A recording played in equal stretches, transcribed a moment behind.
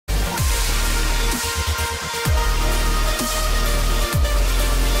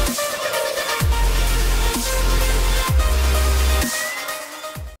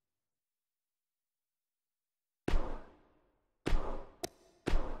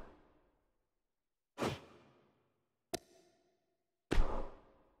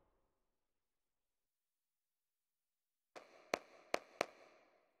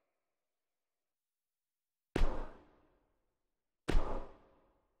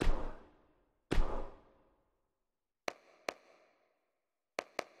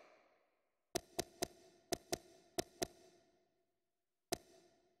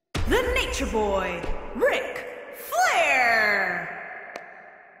Nature Boy, Ric Flair.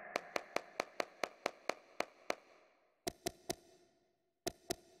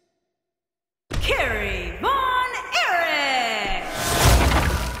 Kerry Von Erich.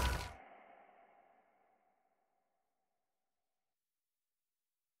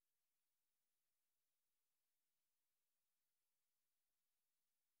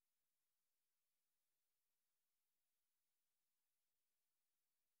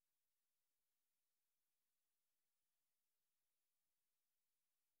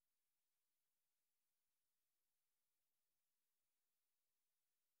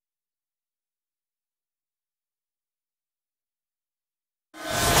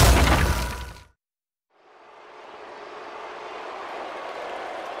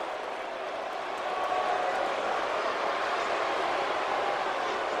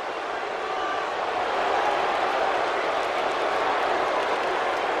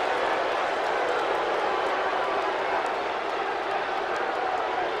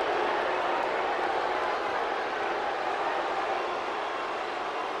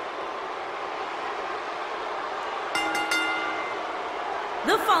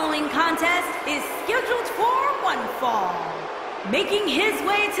 The following contest is scheduled for one fall. Making his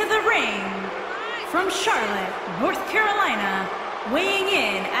way to the ring from Charlotte, North Carolina, weighing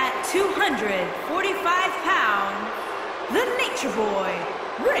in at 245 pounds, the Nature Boy,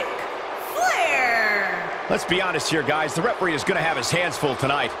 Ric Flair. Let's be honest here, guys. The referee is going to have his hands full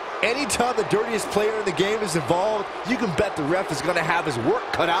tonight. Anytime the dirtiest player in the game is involved, you can bet the ref is going to have his work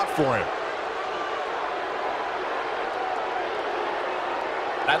cut out for him.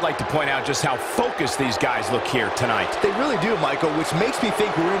 I'd like to point out just how focused these guys look here tonight. They really do, Michael, which makes me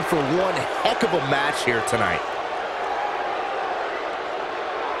think we're in for one heck of a match here tonight.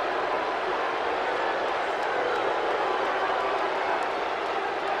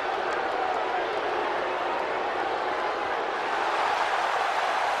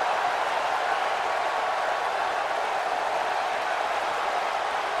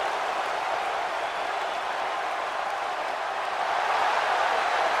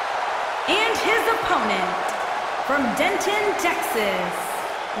 And his opponent, from Denton, Texas,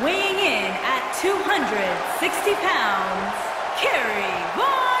 weighing in at 260 pounds, Kerry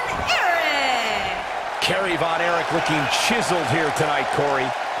Von Erich. Kerry Von Erich looking chiseled here tonight, Corey.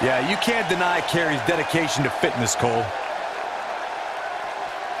 Yeah, you can't deny Kerry's dedication to fitness, Cole.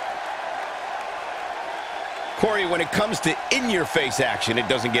 Corey, when it comes to in-your-face action, it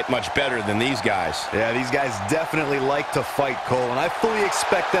doesn't get much better than these guys. Yeah, these guys definitely like to fight, Cole, and I fully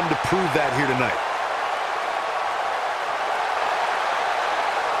expect them to prove that here tonight.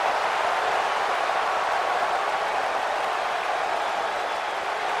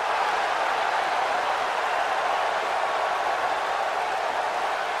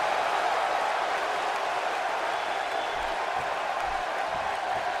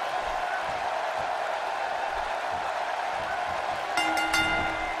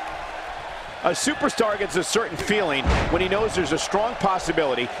 A superstar gets a certain feeling when he knows there's a strong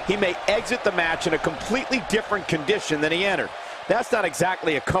possibility he may exit the match in a completely different condition than he entered. That's not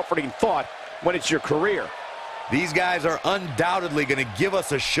exactly a comforting thought when it's your career. These guys are undoubtedly going to give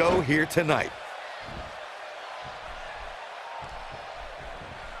us a show here tonight.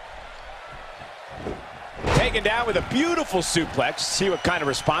 Taken down with a beautiful suplex. See what kind of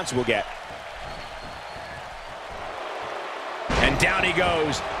response we'll get. And down he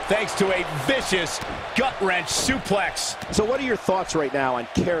goes, thanks to a vicious gut-wrench suplex. So what are your thoughts right now on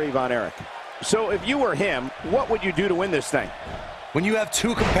Kerry Von Erich? So if you were him, what would you do to win this thing? When you have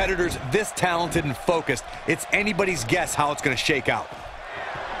two competitors this talented and focused, it's anybody's guess how it's going to shake out.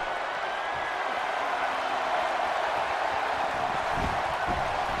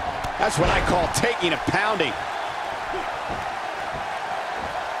 That's what I call taking a pounding.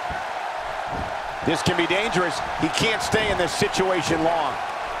 This can be dangerous. He can't stay in this situation long.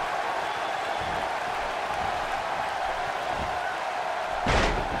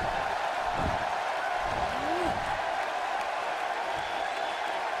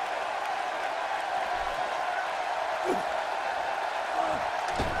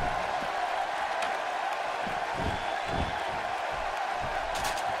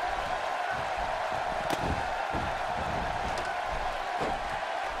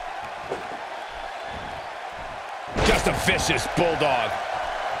 Just a vicious bulldog.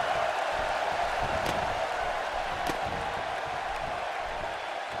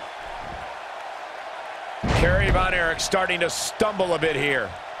 Kerry Von Erich starting to stumble a bit here.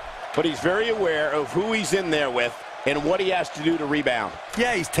 But he's very aware of who he's in there with and what he has to do to rebound.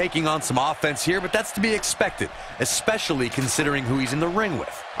 Yeah, he's taking on some offense here, but that's to be expected, especially considering who he's in the ring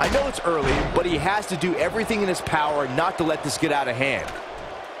with. I know it's early, but he has to do everything in his power not to let this get out of hand.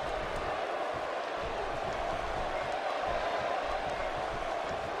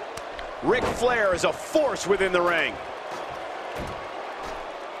 Ric Flair is a force within the ring.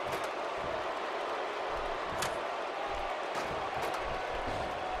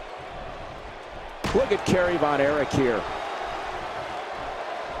 Look at Kerry Von Erich here.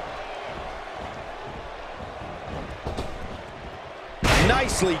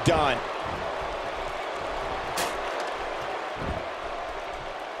 Nicely done.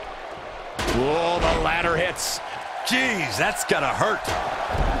 Whoa, the ladder hits. Jeez, that's gotta hurt.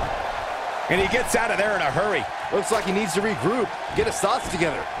 And he gets out of there in a hurry. Looks like he needs to regroup, get his thoughts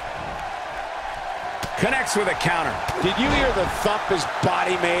together. Connects with a counter. Did you hear the thump his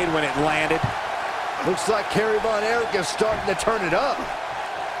body made when it landed? Looks like Kerry Von Erich is starting to turn it up.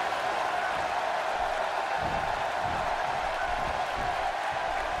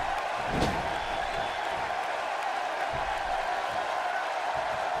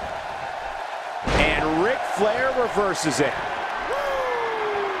 And Ric Flair reverses it.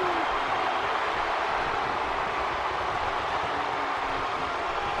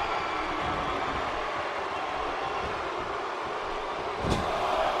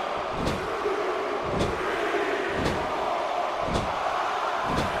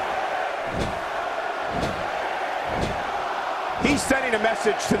 He's sending a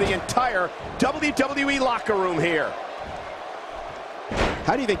message to the entire WWE locker room here.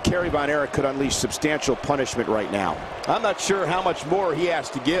 How do you think Kerry Von Erich could unleash substantial punishment right now? I'm not sure how much more he has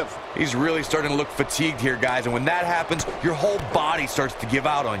to give. He's really starting to look fatigued here, guys, and when that happens, your whole body starts to give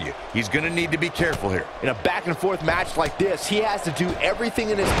out on you. He's going to need to be careful here. In a back-and-forth match like this, he has to do everything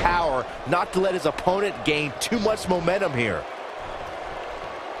in his power not to let his opponent gain too much momentum here.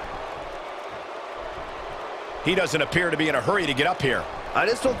 He doesn't appear to be in a hurry to get up here. I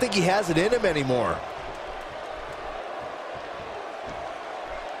just don't think he has it in him anymore.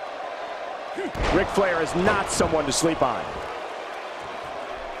 Ric Flair is not someone to sleep on.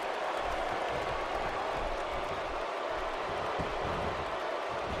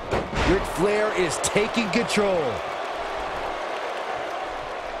 Ric Flair is taking control.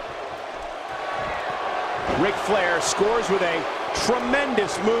 Ric Flair scores with a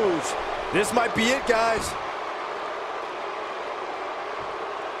tremendous move. This might be it, guys.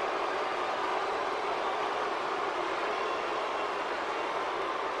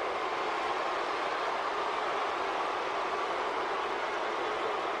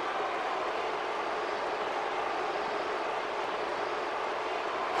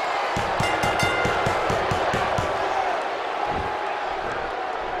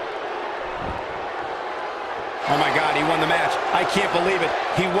 Oh my God, he won the match. I can't believe it.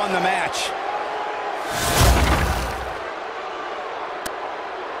 He won the match.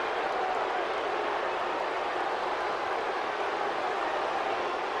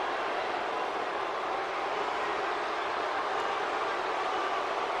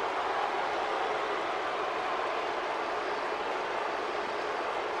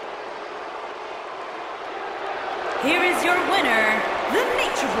 Here is your winner, the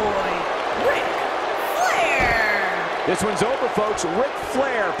Nature Boy, Ric Flair. This one's over, folks. Ric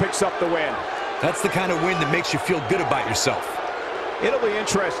Flair picks up the win. That's the kind of win that makes you feel good about yourself. It'll be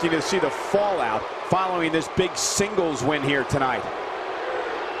interesting to see the fallout following this big singles win here tonight.